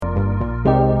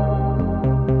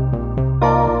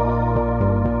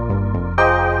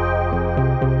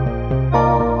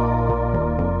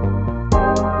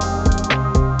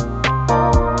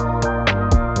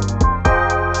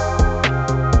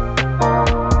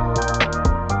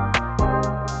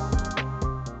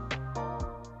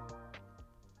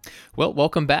Well,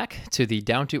 welcome back to the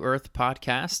Down to Earth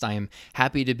podcast. I am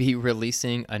happy to be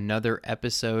releasing another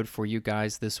episode for you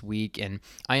guys this week, and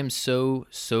I am so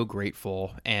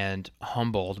grateful and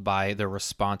humbled by the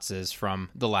responses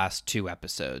from the last two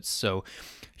episodes. So,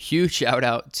 huge shout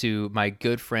out to my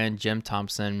good friend Jim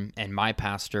Thompson and my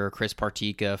pastor Chris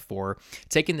Partika for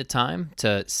taking the time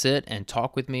to sit and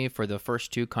talk with me for the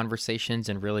first two conversations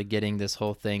and really getting this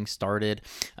whole thing started.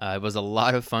 It was a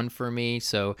lot of fun for me,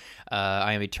 so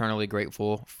I am eternally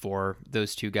grateful for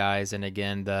those two guys, and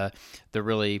again the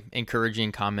really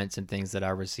encouraging comments and things that I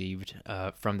received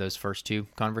from those first two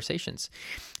conversations.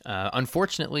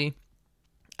 Unfortunately,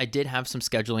 I did have some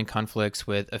scheduling conflicts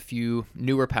with a few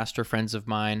newer pastor friends of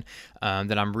mine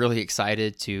that I'm really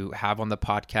excited to have on the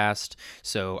podcast.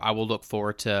 So I will look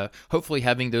forward to hopefully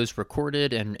having those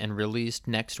recorded and released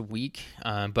next week.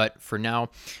 But for now,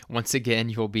 once again,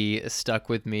 you'll be stuck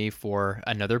with me for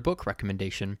another book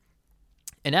recommendation.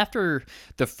 And after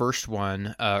the first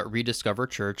one, Rediscover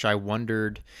Church, I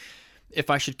wondered if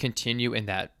I should continue in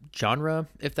that genre,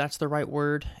 if that's the right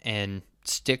word, and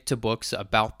stick to books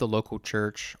about the local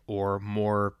church or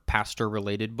more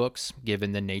pastor-related books,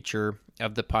 given the nature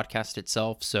of the podcast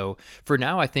itself. So for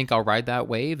now, I think I'll ride that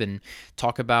wave and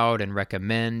talk about and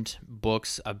recommend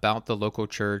books about the local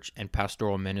church and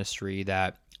pastoral ministry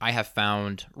that I have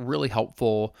found really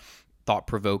helpful,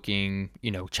 thought-provoking,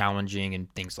 challenging,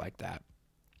 and things like that.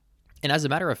 And as a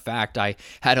matter of fact, I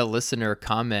had a listener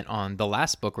comment on the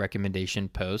last book recommendation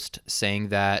post saying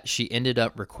that she ended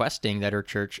up requesting that her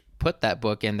church put that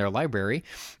book in their library,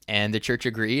 and the church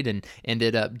agreed and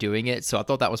ended up doing it. So I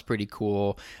thought that was pretty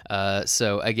cool.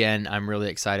 So again, I'm really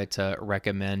excited to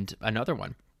recommend another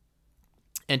one.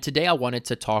 And today I wanted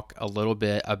to talk a little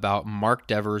bit about Mark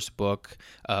Dever's book,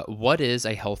 What is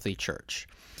a Healthy Church?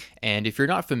 And if you're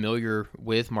not familiar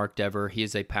with Mark Dever, he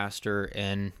is a pastor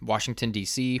in Washington,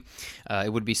 D.C.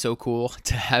 It would be so cool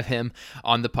to have him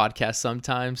on the podcast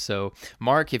sometime. So,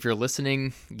 Mark, if you're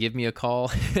listening, give me a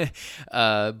call.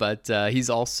 But he's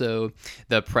also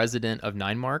the president of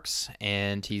Nine Marks,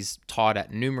 and he's taught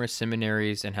at numerous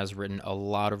seminaries and has written a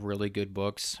lot of really good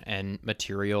books and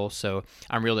material. So,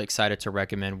 I'm really excited to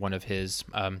recommend one of his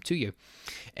to you.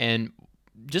 And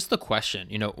just the question,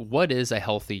 what is a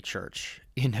healthy church?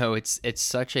 It's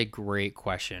such a great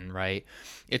question, right?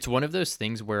 It's one of those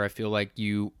things where I feel like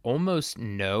you almost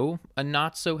know a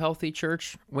not so healthy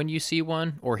church when you see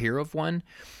one or hear of one.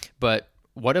 But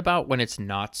what about when it's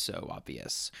not so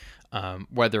obvious,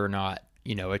 whether or not,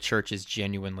 a church is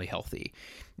genuinely healthy?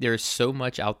 There's so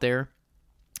much out there,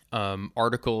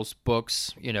 articles,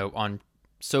 books, on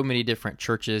so many different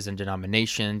churches and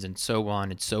denominations and so on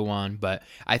and so on. But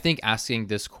I think asking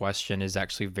this question is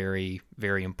actually very,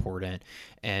 very important.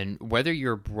 And whether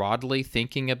you're broadly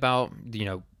thinking about,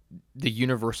 the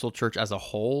universal church as a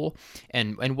whole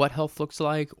and what health looks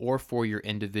like, or for your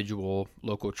individual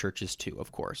local churches too,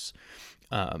 of course.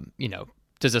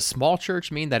 Does a small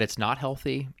church mean that it's not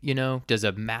healthy? Does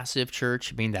a massive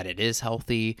church mean that it is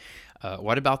healthy?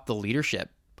 What about the leadership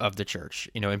of the church,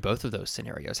 in both of those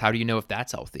scenarios? How do you know if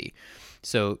that's healthy?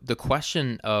 So the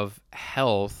question of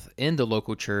health in the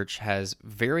local church has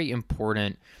very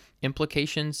important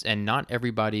implications, and not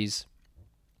everybody's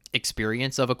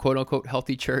experience of a quote-unquote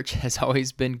healthy church has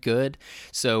always been good.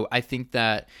 So I think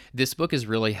that this book is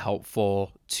really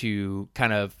helpful to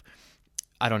kind of,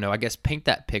 paint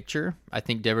that picture. I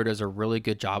think Dever does a really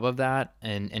good job of that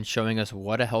and showing us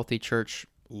what a healthy church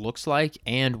looks like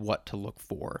and what to look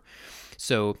for.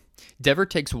 So Dever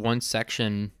takes one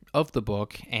section of the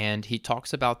book and he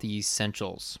talks about the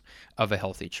essentials of a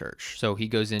healthy church. So he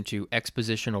goes into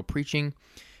expositional preaching,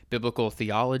 biblical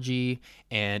theology,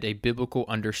 and a biblical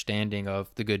understanding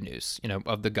of the good news,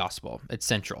 of the gospel. It's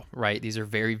central, right? These are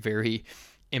very, very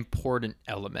important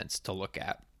elements to look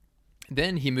at.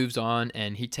 Then he moves on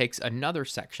and he takes another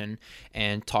section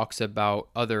and talks about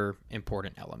other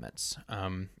important elements,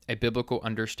 a biblical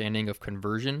understanding of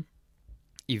conversion,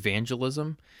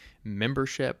 evangelism,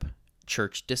 membership,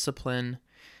 church discipline,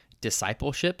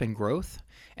 discipleship and growth,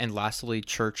 and lastly,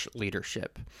 church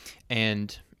leadership.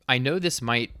 And I know this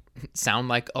might sound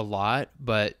like a lot,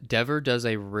 but Dever does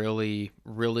a really,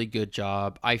 really good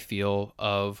job, I feel,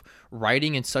 of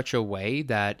writing in such a way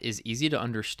that is easy to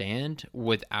understand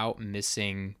without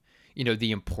missing,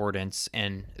 the importance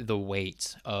and the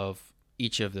weight of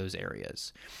each of those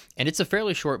areas. And it's a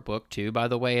fairly short book too, by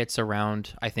the way. It's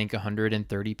around, I think,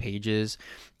 130 pages,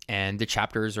 and the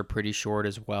chapters are pretty short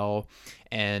as well.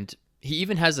 And he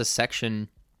even has a section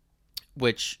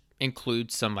which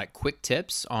includes some quick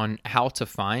tips on how to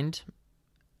find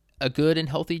a good and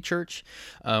healthy church,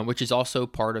 which is also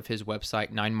part of his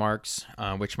website, Nine Marks,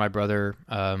 which my brother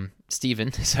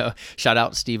Steven, so shout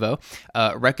out Steve-O,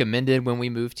 recommended when we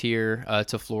moved here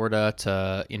to Florida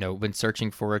to, when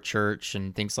searching for a church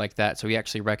and things like that. So he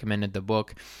actually recommended the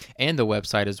book and the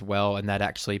website as well. And that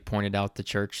actually pointed out the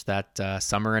church that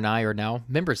Summer and I are now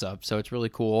members of. So it's really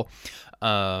cool.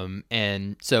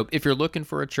 And so if you're looking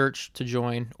for a church to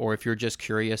join, or if you're just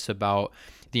curious about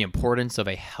the importance of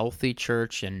a healthy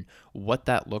church and what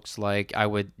that looks like, I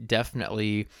would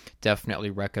definitely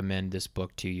recommend this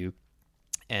book to you.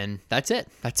 And that's it.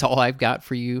 That's all I've got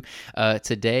for you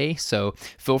today. So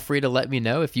feel free to let me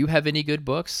know if you have any good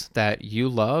books that you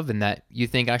love and that you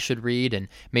think I should read and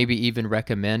maybe even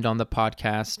recommend on the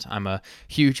podcast. I'm a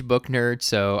huge book nerd,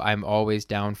 so I'm always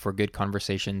down for good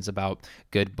conversations about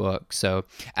good books. So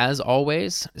as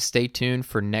always, stay tuned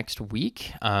for next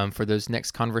week for those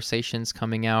next conversations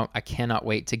coming out. I cannot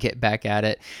wait to get back at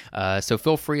it. So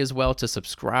feel free as well to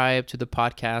subscribe to the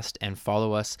podcast and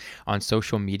follow us on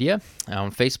social media. On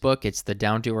Facebook, it's the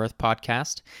Down to Earth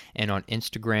Podcast, and on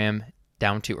Instagram,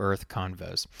 Down to Earth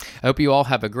Convos. I hope you all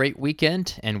have a great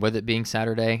weekend, and with it being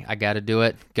Saturday, I got to do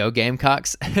it. Go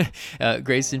Gamecocks!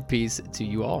 Grace and peace to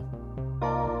you all.